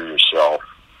can't hear yourself,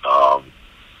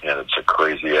 and it's a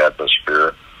crazy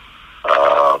atmosphere.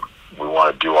 We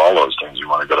want to do all those things. We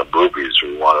want to go to movies.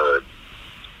 We want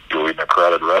to go eat in a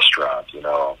crowded restaurant,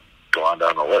 go on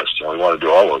down the list. We want to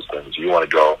do all those things. You want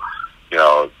to go,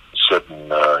 sit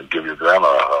and give your grandma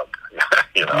a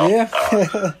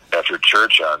hug, after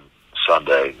church on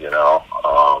Sunday, and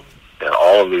all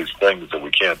of these things that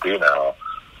we can't do now.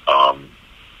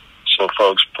 So,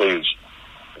 folks, please,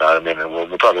 and we'll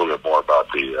talk a little bit more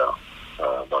about the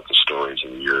stories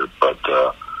of the year, but,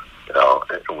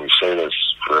 and we say this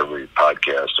for every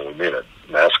podcast, and we mean it.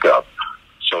 Mask up,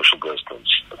 social distance,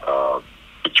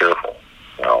 be careful,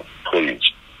 please,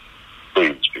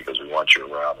 because we want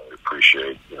you around and we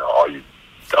appreciate, all you've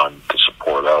done to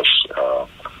support us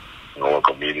in the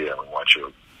local media, and we want you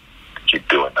to keep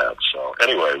doing that. So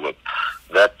anyway, with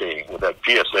that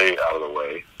PSA out of the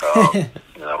way,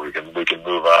 we can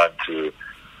move on to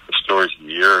the stories of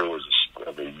the year. It was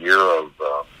the year of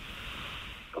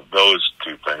those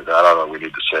two things. I don't know. We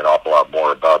need to say an awful lot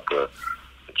more about the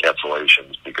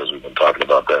cancellations because we've been talking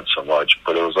about that so much.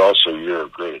 But it was also a year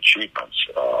of great achievements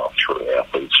for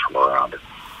athletes from around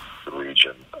the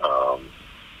region.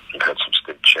 We had some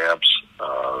state champs,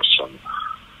 some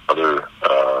other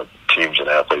teams and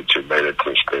athletes who made it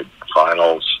to state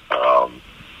finals.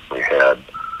 We had,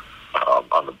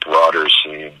 on the broader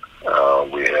scene,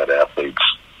 we had athletes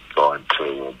going to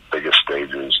the biggest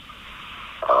stages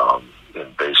in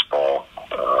baseball,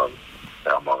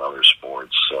 among other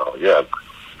sports. So,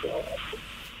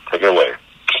 take it away.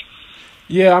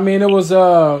 Yeah, it was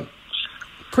a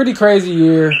pretty crazy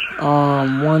year,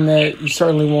 one that you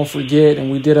certainly won't forget.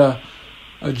 And we did a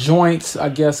joint,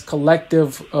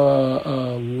 collective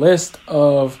list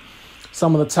of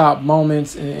some of the top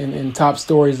moments and top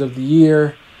stories of the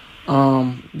year.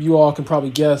 You all can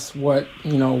probably guess what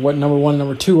number one and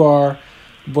number two are.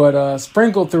 But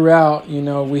sprinkled throughout,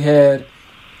 we had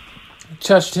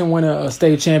Chesterton win a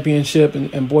state championship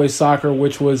in boys soccer,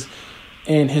 which was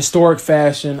in historic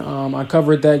fashion. I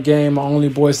covered that game, my only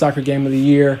boys soccer game of the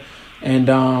year. And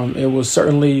it was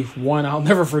certainly one I'll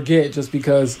never forget just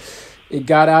because it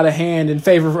got out of hand in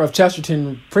favor of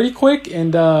Chesterton pretty quick.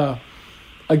 And,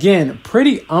 again,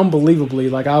 pretty unbelievably.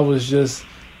 Like, I was just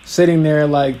sitting there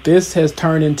like this has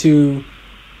turned into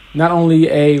not only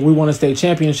a we won a state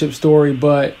championship story,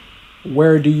 but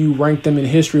where do you rank them in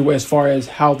history as far as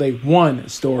how they won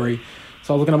story?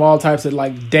 So I was looking up all types of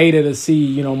like data to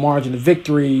see, margin of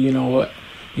victory,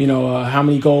 how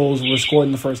many goals were scored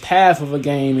in the first half of a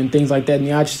game and things like that. And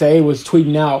the IHSA was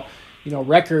tweeting out,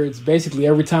 records basically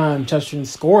every time Chesterton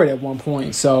scored at one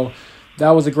point. So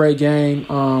that was a great game.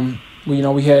 We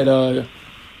had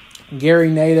Gary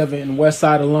native and West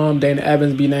Side alum Dana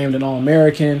Evans be named an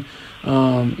All-American.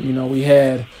 We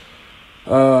had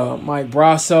Mike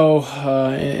Brasso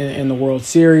in the World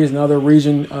Series, another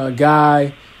region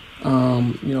guy.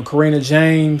 Karina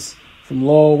James from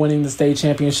Lowell winning the state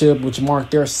championship, which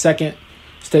marked their second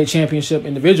state championship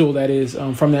individual, that is,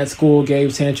 from that school.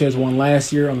 Gabe Sanchez won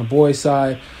last year on the boys'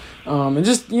 side. And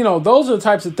just, those are the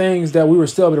types of things that we were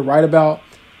still able to write about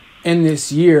in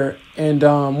this year. And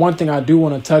one thing I do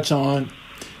want to touch on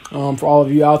for all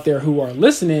of you out there who are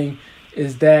listening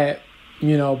is that,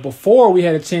 before we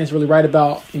had a chance to really write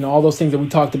about, all those things that we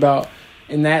talked about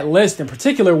in that list in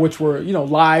particular, which were,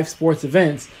 live sports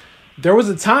events, there was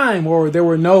a time where there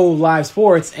were no live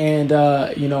sports. And,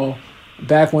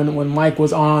 back when Mike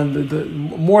was on the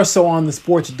more so on the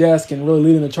sports desk and really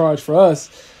leading the charge for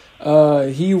us,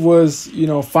 He was,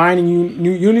 finding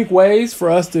new unique ways for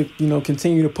us to,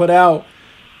 continue to put out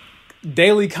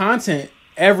daily content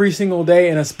every single day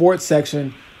in a sports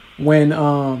section when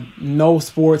no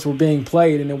sports were being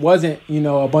played. And it wasn't,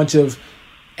 a bunch of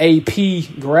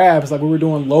AP grabs. Like, we were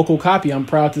doing local copy. I'm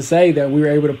proud to say that we were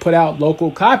able to put out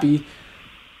local copy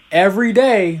every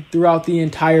day throughout the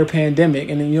entire pandemic.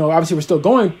 And then, obviously we're still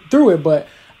going through it, but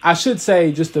I should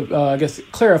say, just to,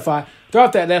 clarify,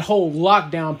 throughout that whole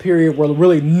lockdown period where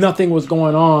really nothing was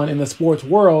going on in the sports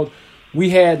world,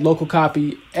 we had local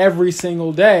copy every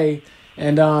single day.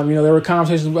 And, there were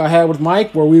conversations I had with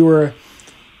Mike where we were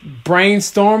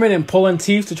brainstorming and pulling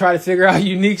teeth to try to figure out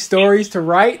unique stories to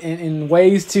write and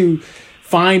ways to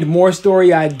find more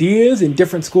story ideas and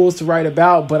different schools to write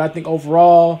about. But I think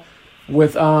overall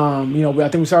with, I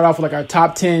think we started off with like our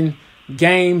top 10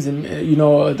 games and,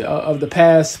 of the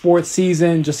past sports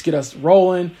season, just to get us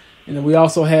rolling. And then we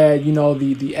also had,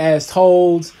 the as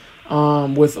tolds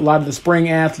with a lot of the spring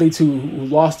athletes who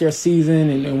lost their season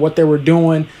and what they were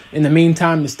doing in the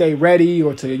meantime to stay ready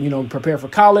or to, prepare for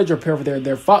college or prepare for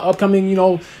their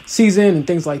upcoming, season and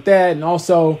things like that. And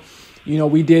also,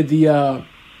 we did the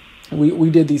we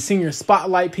did these senior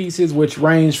spotlight pieces, which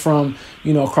range from,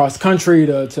 cross country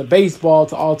to baseball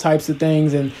to all types of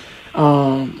things. And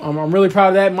I'm really proud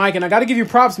of that, Mike. And I got to give you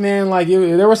props, man. Like,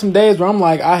 there were some days where I'm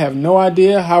like, I have no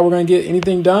idea how we're going to get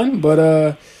anything done,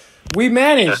 but we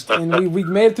managed and we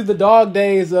made it through the dog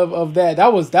days of that.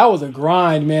 That was a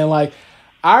grind, man. Like,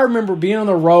 I remember being on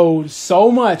the road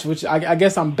so much, which I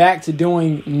guess I'm back to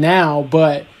doing now,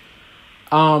 but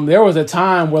there was a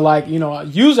time where, like,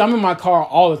 usually I'm in my car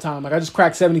all the time. Like, I just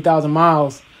cracked 70,000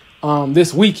 miles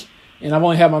this week, and I've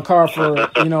only had my car for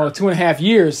 2.5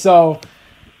 years. So,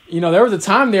 there was a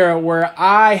time there where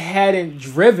I hadn't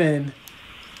driven,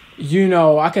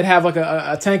 I could have like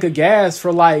a tank of gas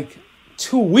for like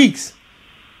 2 weeks.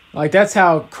 Like, that's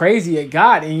how crazy it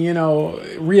got. And,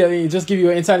 really just give you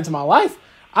an insight into my life.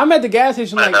 I'm at the gas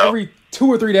station like every 2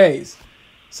 or 3 days.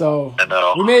 So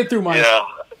we made it through, Mike.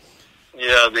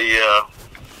 Yeah,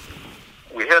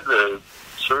 we had to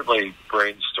certainly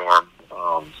brainstorm,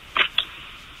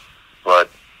 but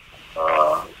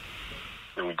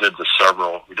we did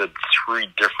we did 3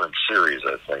 different series,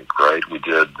 I think, right? We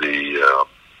did the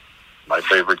My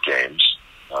Favorite Games.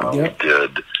 Yep. We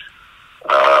did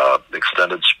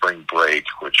Extended Spring Break,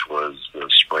 which was the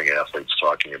spring athletes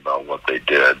talking about what they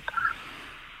did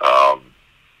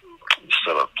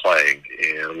instead of playing.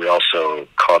 And we also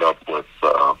caught up with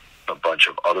a bunch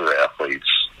of other athletes,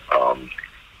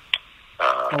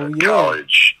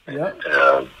 college. Yep.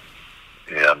 And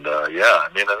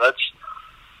that's,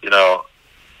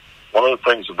 one of the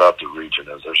things about the region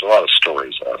is there's a lot of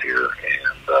stories out here,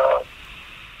 and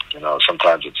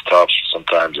sometimes it's tough.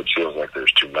 Sometimes it feels like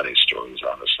there's too many stories,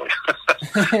 honestly,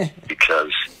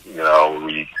 because we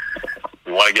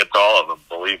want to get to all of them.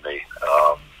 Believe me,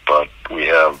 but we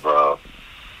have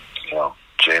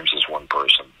James is one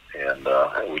person, and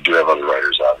we do have other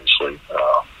writers, obviously.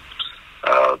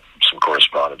 Some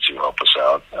correspondents who help us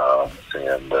out,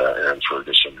 and Aaron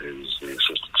Ferguson, who's the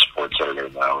assistant sports editor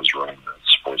now, is running the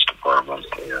sports department,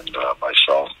 and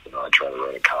myself. I try to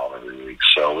write a column every week,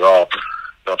 so we all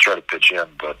try to pitch in.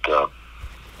 But that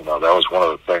was one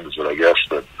of the things that I guess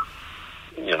that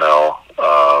we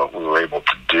were able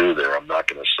to do there. I'm not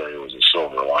going to say it was a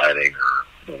silver lining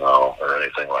or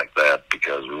anything like that,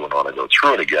 because we wouldn't want to go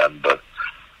through it again. But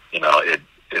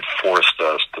it forced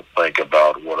us to think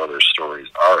about what other stories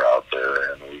are out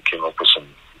there, and we came up with some,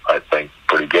 I think,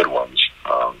 pretty good ones.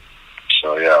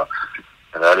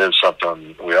 And that is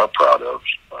something we are proud of,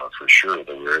 for sure,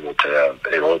 that we were able to have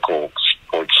a local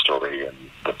sports story in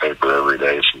the paper every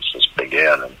day since this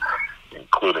began, and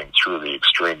including through the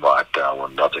extreme lockdown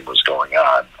when nothing was going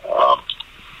on.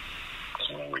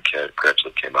 We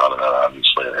gradually came out of that,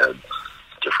 obviously, and had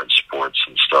different sports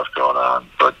and stuff going on.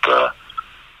 But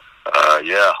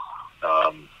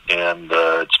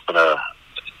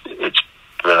it's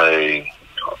been a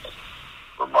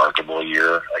remarkable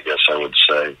year, I guess I would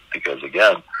say, because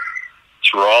again,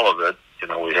 through all of it,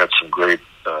 we had some great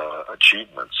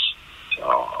achievements.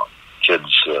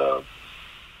 Kids,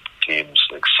 teams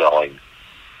excelling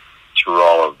through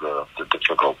all of the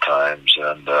difficult times,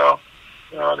 and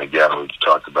again, we've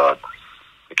talked about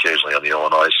occasionally on the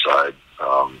Illinois side.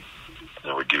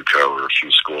 We do cover a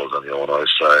few schools on the Illinois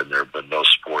side, and there have been no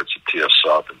sports at TF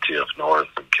South and TF North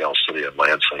and Cal City and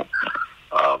Lansing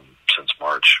since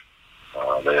March.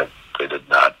 They did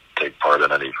not take part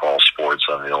in any fall sports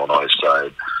on the Illinois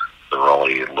side. There were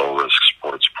only low-risk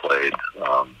sports played,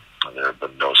 and there have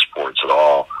been no sports at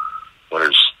all.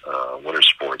 Winter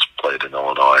sports played in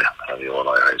Illinois on the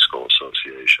Illinois high school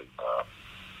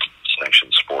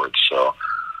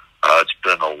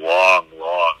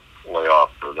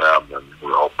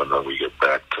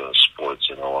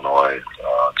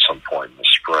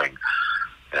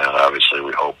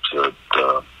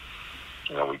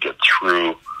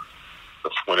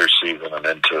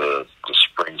into the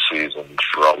spring season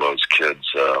for all those kids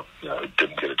who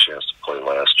didn't get a chance to play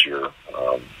last year.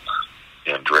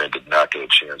 And Drain did not get a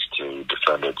chance to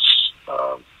defend its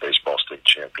baseball state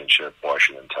championship.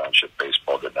 Washington Township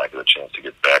baseball did not get a chance to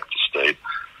get back to state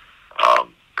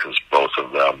because both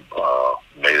of them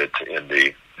made it to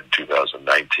Indy in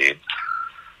 2019.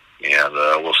 And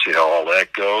we'll see how all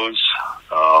that goes.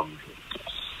 And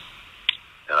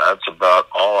that's about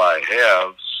all I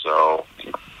have. So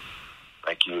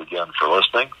thank you again for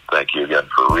listening. Thank you again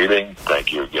for reading.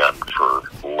 Thank you again for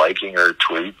liking our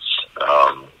tweets,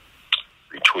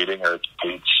 retweeting our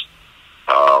tweets.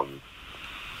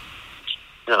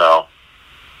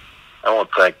 I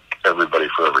won't thank everybody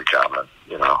for every comment.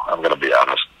 I'm going to be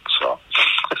honest. So,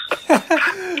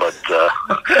 but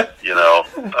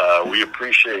we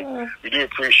do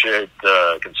appreciate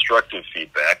constructive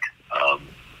feedback,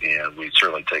 and we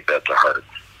certainly take that to heart.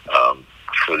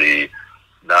 For the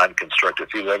non-constructive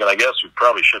feedback, and I guess we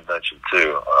probably should mention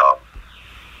too,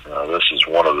 this is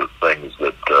one of the things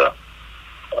that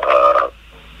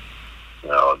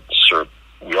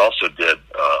we also did,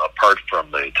 apart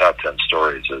from the top 10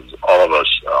 stories, is all of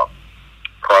us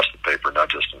across the paper, not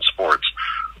just in sports,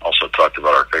 also talked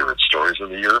about our favorite stories of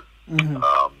the year. Mm-hmm.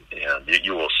 And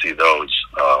you will see those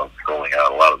rolling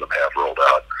out. A lot of them have rolled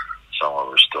out. Some of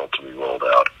them are still to be rolled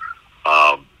out.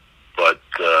 But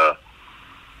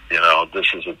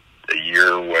this is a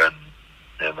year when,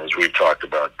 and as we've talked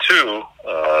about too,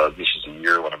 this is a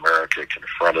year when America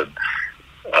confronted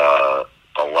a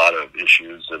lot of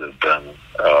issues that have been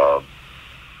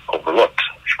overlooked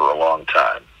for a long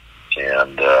time.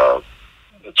 And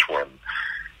it's when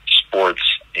sports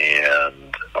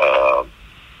and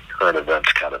current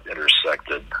events kind of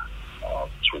intersected.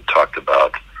 As we talked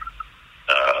about,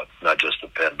 not just the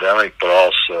pandemic, but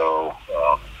also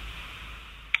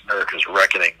America's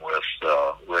reckoning with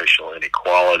racial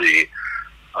inequality,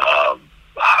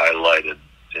 highlighted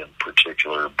in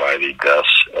particular by the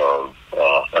deaths of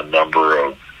a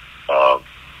number of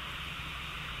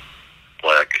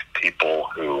black people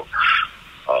who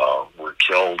were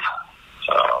killed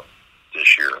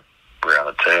this year.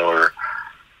 Breonna Taylor,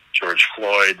 George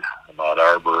Floyd, Ahmaud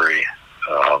Arbery,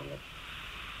 and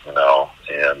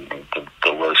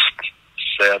the list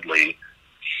sadly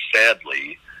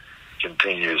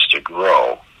continues to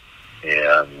grow,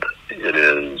 and it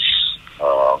is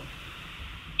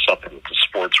something that the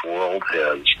sports world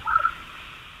has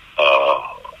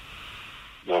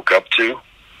woke up to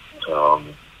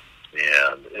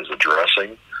and is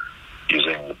addressing,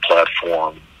 using the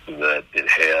platform that it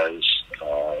has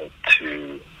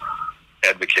to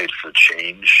advocate for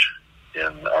change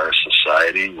in our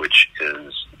society, which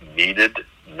is needed,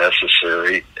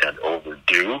 necessary, and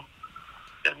overdue,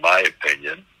 in my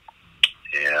opinion.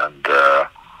 And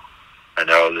I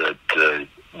know that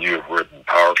you have written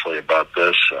powerfully about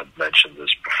this. I've mentioned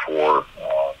this before,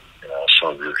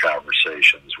 some of your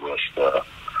conversations with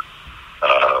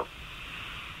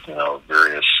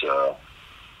various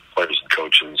players and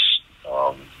coaches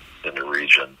in the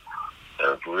region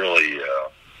have really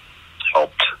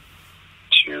helped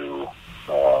to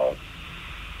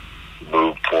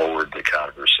move forward the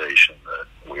conversation that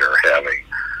we are having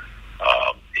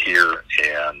here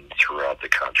and throughout the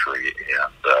country.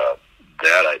 And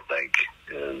that, I think,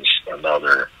 is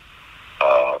another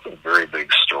very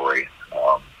big story.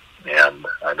 And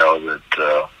I know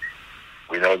that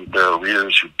we know that there are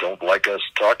readers who don't like us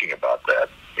talking about that.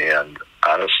 And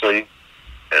honestly,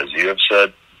 as you have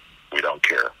said, we don't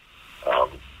care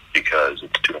because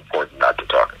it's too important not to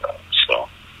talk about it. So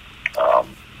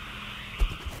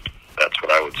that's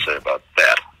what I would say about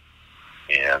that.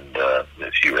 And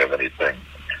if you have anything,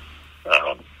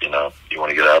 you want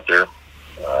to get out there?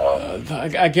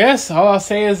 I guess all I'll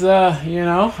say is, as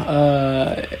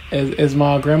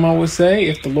my grandma would say,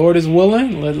 if the Lord is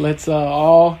willing, let's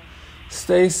all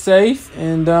stay safe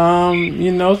and,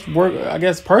 work, I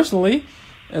guess, personally,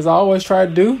 as I always try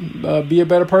to do, be a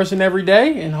better person every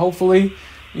day. And hopefully,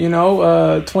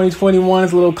 2021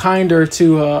 is a little kinder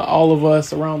to all of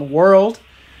us around the world.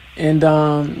 And,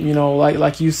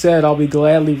 like you said, I'll be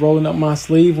gladly rolling up my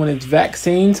sleeve when it's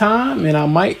vaccine time. And I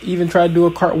might even try to do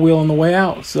a cartwheel on the way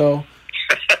out. So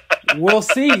we'll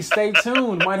see. Stay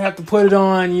tuned. Might have to put it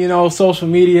on, social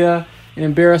media and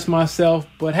embarrass myself.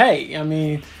 But, hey, I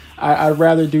mean, I'd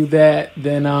rather do that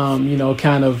than,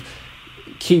 kind of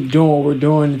keep doing what we're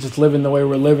doing and just living the way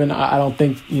we're living. I don't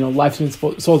think, life's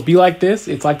supposed to be like this.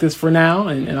 It's like this for now.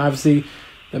 And obviously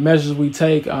the measures we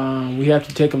take, we have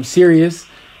to take them serious.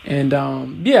 And,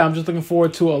 I'm just looking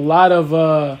forward to a lot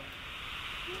of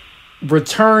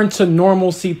return to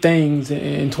normalcy things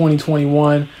in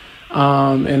 2021.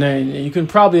 And then you can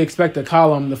probably expect a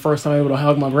column the first time I'm able to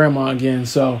hug my grandma again.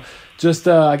 So just,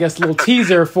 I guess, a little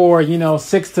teaser for,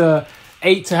 6 to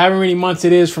 8 to however many months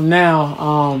it is from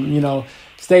now.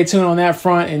 Stay tuned on that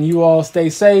front, and you all stay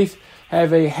safe.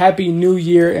 Have a happy new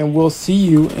year, and we'll see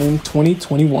you in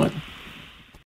 2021.